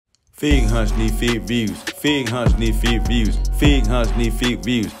Fig hunts need fig views. Fig hunts need fig views. Fig hunts need fig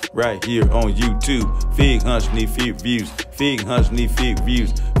views. Right here on YouTube. Fig hunts need fig views. Fig hunts need fig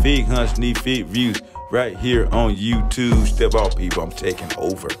views. Fig hunts need fig views. Right here on YouTube. Step out, people. I'm taking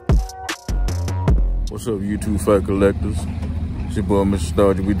over. What's up, YouTube Fight Collectors? It's your boy, Mr.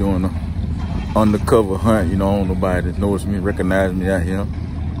 Starger. We doing an undercover hunt. You know, I don't know nobody that knows me, recognize me out here.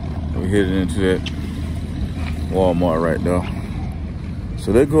 We headed into that Walmart right now.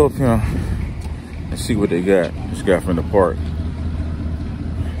 So they go up here and see what they got. This guy from the park.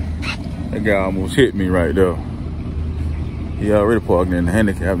 That guy almost hit me right there. He already parked in the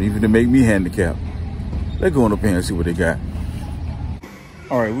handicap, even to make me handicapped. They're going up here and see what they got.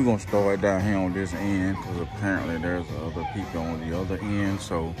 All right, we're gonna start right down here on this end because apparently there's other people on the other end.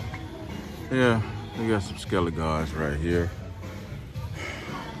 So yeah, we got some skelly guards right here.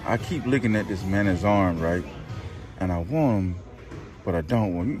 I keep looking at this man's arm, right? And I want him, but I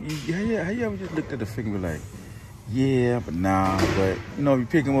don't want him. How you ever just looked at the figure and be like, yeah, but nah. But you know, if you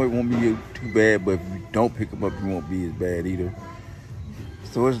pick him up, it won't be too bad. But if you don't pick him up, it won't be as bad either.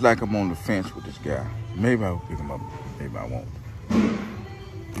 So it's like I'm on the fence with this guy. Maybe I'll pick him up, maybe I won't.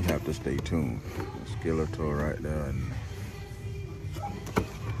 You have to stay tuned. Skeletor right there and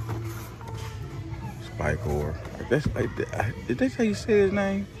Spike-Or. Did they say you said his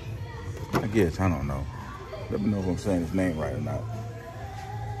name? I guess, I don't know. Let me know if I'm saying his name right or not.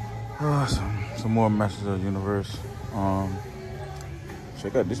 Some more Masters of the Universe.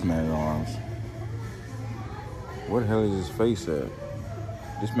 Check out this man's arms. What the hell is his face at?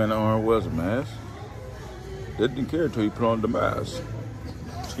 This man's arm was a mask. They didn't care until he put on the mask.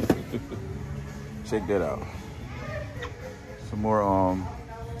 Check that out. Some more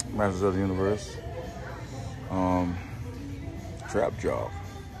Masters of the Universe. Trap Jaw.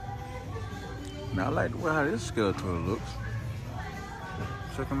 Now I like the way how this Skeletor looks.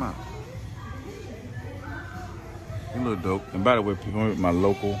 Check him out. He look dope. And by the way, people at my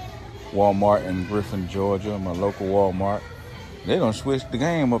local Walmart in Griffin, Georgia, my local Walmart, they done switch the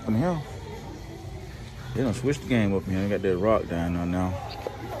game up in here. They done switch the game up in here. They got that rock down there now.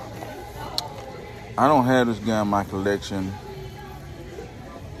 I don't have this guy in my collection,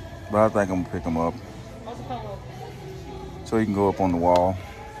 but I think I'm gonna pick him up. So he can go up on the wall.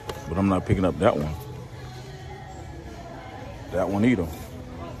 But I'm not picking up that one. That one either.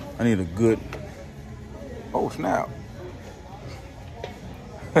 I need a good, oh snap.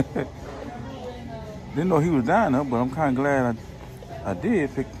 Didn't know he was down there, but I'm kind of glad I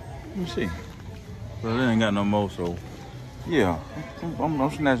did pick. Let me see. But they ain't got no more, so yeah. I'm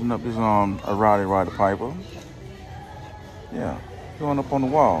snatching up this a Roddy Ryder Piper. Yeah, going up on the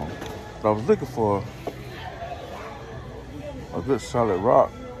wall. But I was looking for a good solid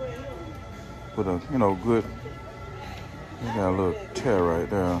rock with a, you know, good. You got a little tear right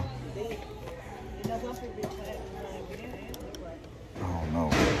there. I don't know.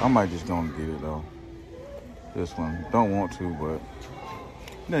 I might just go and get it though. This one. Don't want to, but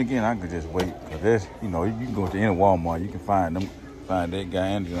then again, I could just wait. Cause that's, you know, you can go to any Walmart, you can find that guy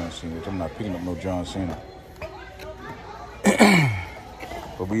and John Cena, which I'm not picking up no John Cena.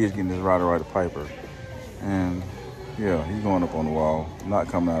 But we is getting this Ryder Piper. And yeah, he's going up on the wall, not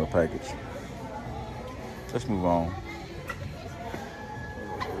coming out of the package. Let's move on.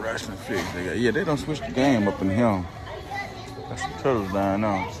 Wrestling figs. Yeah, they don't switch the game up in here. That's the turtles down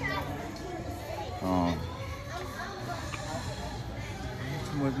now.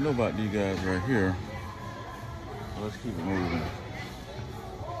 Too much to know about these guys right here. So let's keep it moving.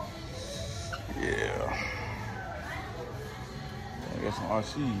 Yeah. I got some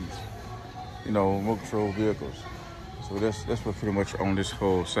RCs. You know, remote control vehicles. So that's what pretty much on this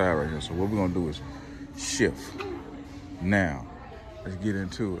whole side right here. So what we're gonna do is shift. Now, let's get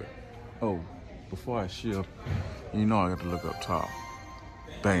into it. Oh, before I shift, you know I got to look up top.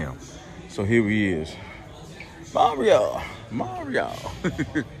 Bam. So here he is. Mario.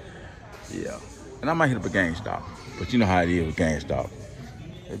 Yeah. And I might hit up a GameStop, but you know how it is with GameStop.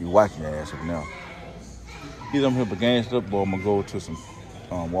 They be watching your ass up now. Either I'm here for GameStop or I'm gonna go to some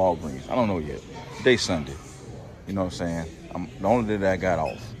Walgreens. I don't know yet. Today's Sunday. You know what I'm saying? The only day that I got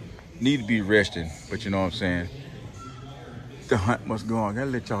off. Need to be resting, but you know what I'm saying? The hunt must go on.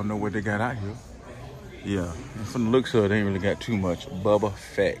 Gotta let y'all know what they got out here. Yeah, and from the looks of it, they ain't really got too much. Bubba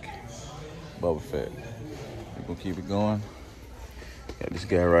Fett. We're gonna keep it going. Got this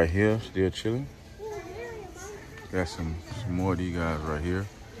guy right here, still chilling. Got some more of these guys right here.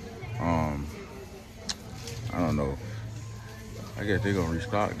 I don't know. I guess they're gonna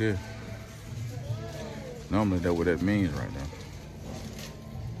restock this. Normally that's what that means right now.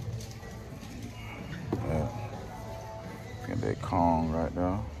 Got that Kong right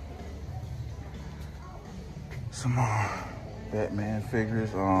there. Some more Batman figures.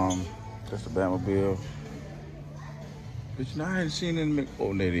 That's the Batmobile. But you know, I hadn't seen it in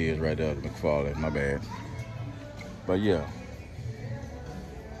oh, there it is right there, McFarlane, my bad. But yeah,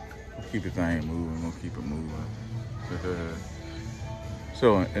 we'll keep the thing moving, we'll keep it moving.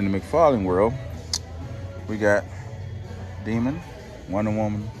 So in the McFarlane world, we got Demon, Wonder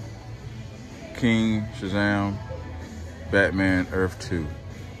Woman, King, Shazam, Batman, Earth 2.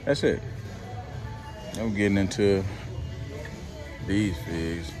 That's it. Now we're getting into these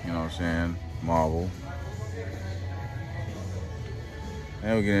figs, you know what I'm saying, Marvel.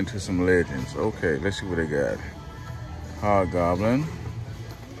 Now we get into some legends. Okay, let's see what they got. Hobgoblin,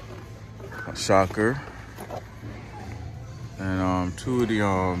 Shocker, and two of the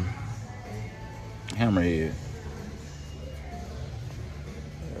Hammerhead.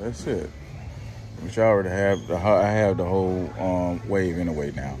 That's it. Which I already have. I have the whole wave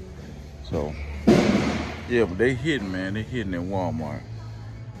anyway now. So yeah, but they hidden, man. They hidden at Walmart.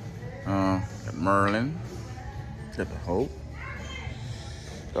 Got Merlin, got the Hulk,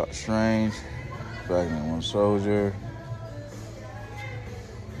 Doctor Strange, Spider-Man One Soldier.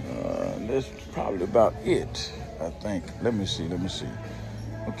 That's probably about it, I think. Let me see. We'll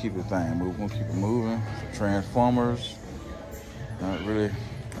keep the thing moving. We'll keep it moving. Transformers. Not really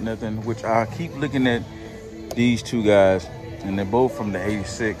nothing. Which I keep looking at these two guys, and they're both from the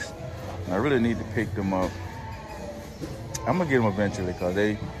 '86. And I really need to pick them up. I'm gonna get them eventually because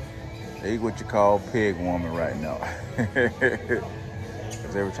they what you call peg warming right now.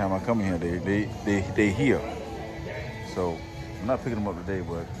 Because every time I come in here, they here. So I'm not picking them up today,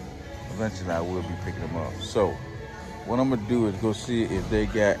 but eventually I will be picking them up. So what I'm gonna do is go see if they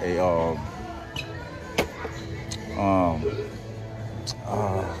got a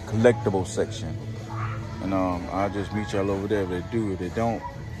collectible section, and I'll just meet y'all over there. If they do, if they don't,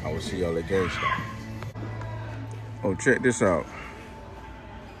 I will see y'all at GameStop. Oh, check this out.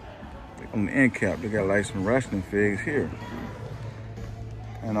 On the end cap, they got like some wrestling figs here,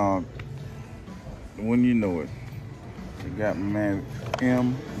 and when you know it, they got my man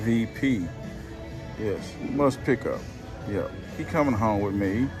MVP. Yes, must pick up. Yeah, he coming home with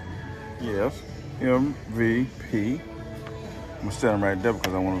me. Yes, MVP. I'm gonna set him right there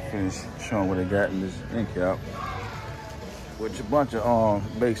because I want to finish showing what they got in this end cap, which a bunch of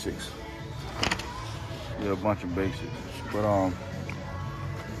basics. Yeah, a bunch of basics. But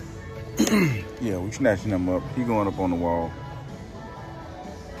yeah, we snatching them up. He going up on the wall.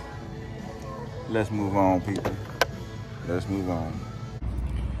 Let's move on, people. Let's move on.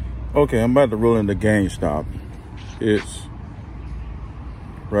 Okay, I'm about to roll into GameStop. It's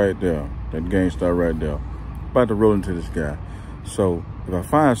right there. That GameStop right there. About to roll into this guy. So if I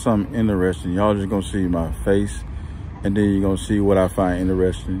find something interesting, y'all just gonna see my face, and then you're gonna see what I find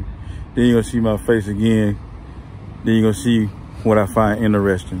interesting. Then you're gonna see my face again. Then you're gonna see what I find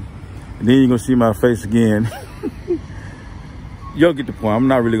interesting. And then you're gonna see my face again. Y'all get the point. I'm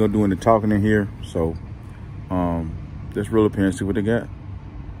not really gonna do any talking in here. So let's roll up here and see what they got.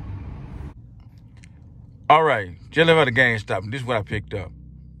 All right, just left out the GameStop, and this is what I picked up.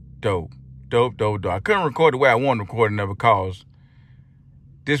 Dope. I couldn't record the way I wanted to record it because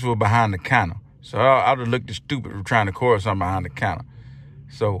this was behind the counter. So I would have looked stupid for trying to record something behind the counter.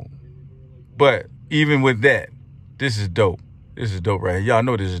 So, but even with that, this is dope. This is dope right here. Y'all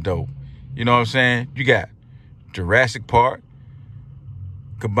know this is dope. You know what I'm saying? You got Jurassic Park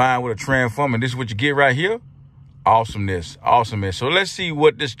combined with a Transformer. This is what you get right here. Awesomeness. So let's see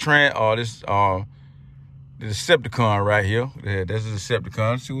what this the Decepticon right here. Yeah, this is a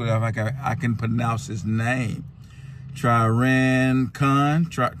Decepticon. Let's see what I can pronounce his name. Tyrannicon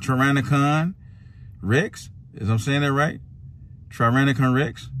Rex. Is I'm saying that right? Tyrannicon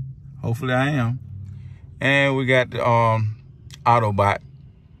Rex. Hopefully I am. And we got the Autobot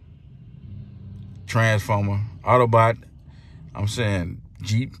Transformer. Autobot. I'm saying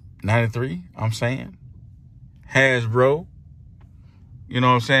Jeep 93. I'm saying Hasbro. You know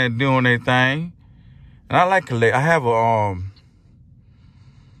what I'm saying? Doing their thing. And I like collect. I have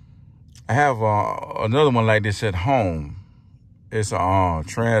another one like this at home. It's a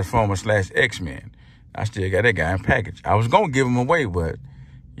Transformer / X-Men. I still got that guy in package. I was gonna give him away, but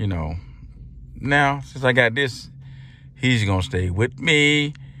you know, now since I got this, he's gonna stay with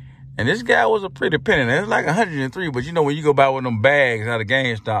me. And this guy was a pretty penny. It's like 103, but you know when you go buy one of them bags out of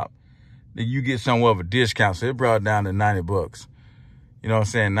GameStop, then you get somewhere of a discount. So it brought it down to 90 bucks. You know what I'm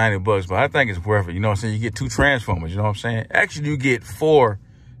saying? 90 bucks, but I think it's worth it. You know what I'm saying? You get 2 Transformers, you know what I'm saying? Actually, you get 4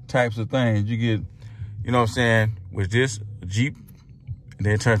 types of things. You get, you know what I'm saying, with this, a Jeep, and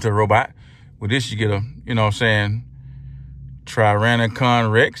then turn to a robot. With this, you get a, you know what I'm saying,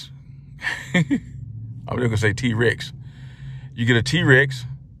 Tyrannicon Rex. I'm just gonna say T-Rex. You get a T-Rex,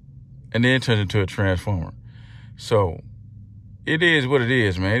 and then it turns into a Transformer. So it is what it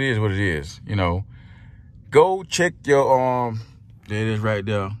is, man. It is what it is. You know, go check your there it is right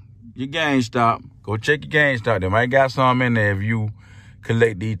there. Your GameStop. Go check your GameStop. They might got some in there if you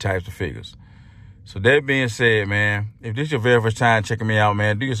collect these types of figures. So that being said, man, if this is your very first time checking me out,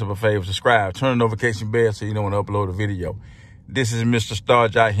 man, do yourself a favor, subscribe, turn the notification bell so you know when I upload a video. This is Mr.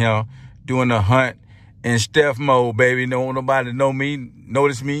 Starch out here doing the hunt in stealth mode, baby. Don't want nobody to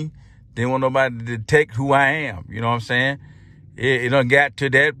notice me. Didn't want nobody to detect who I am. You know what I'm saying? It done got to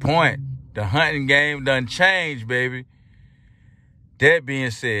that point. The hunting game done changed, baby. That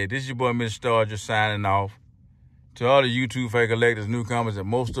being said, this is your boy, Mr. Starch, just signing off. To all the YouTube fake collectors, newcomers, and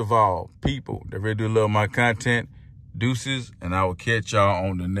most of all, people that really do love my content, deuces, and I will catch y'all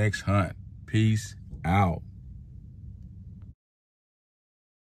on the next hunt. Peace out.